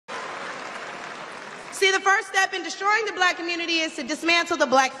See, the first step in destroying the black community is to dismantle the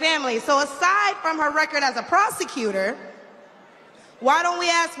black family. So aside from her record as a prosecutor, why don't we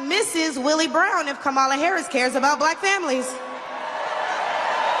ask Mrs. Willie Brown if Kamala Harris cares about black families?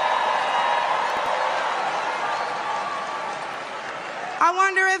 I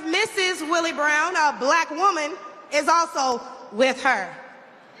wonder if Mrs. Willie Brown, a black woman, is also with her.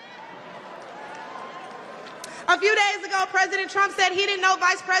 A few days ago, President Trump said he didn't know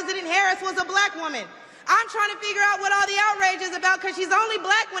Vice President Harris was a black woman. I'm trying to figure out what all the outrage is about because she's only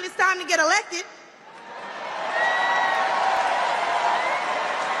black when it's time to get elected.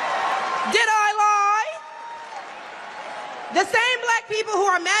 Did I lie? The same black people who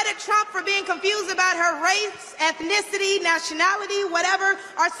are mad at Trump for being confused about her race, ethnicity, nationality, whatever,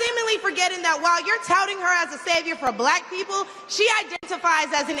 are seemingly forgetting that while you're touting her as a savior for black people, she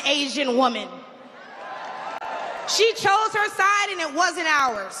identifies as an Asian woman. She chose her side and it wasn't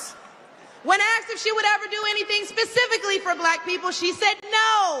ours. When asked if she would ever do anything specifically for black people, she said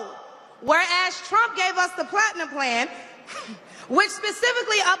no. Whereas Trump gave us the Platinum Plan, which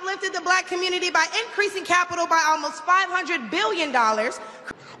specifically uplifted the black community by increasing capital by almost $500 billion.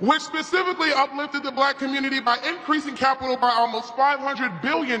 Which specifically uplifted the black community by increasing capital by almost $500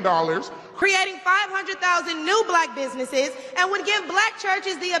 billion. Creating 500,000 new black businesses and would give black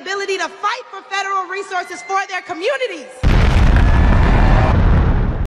churches the ability to fight for federal resources for their communities.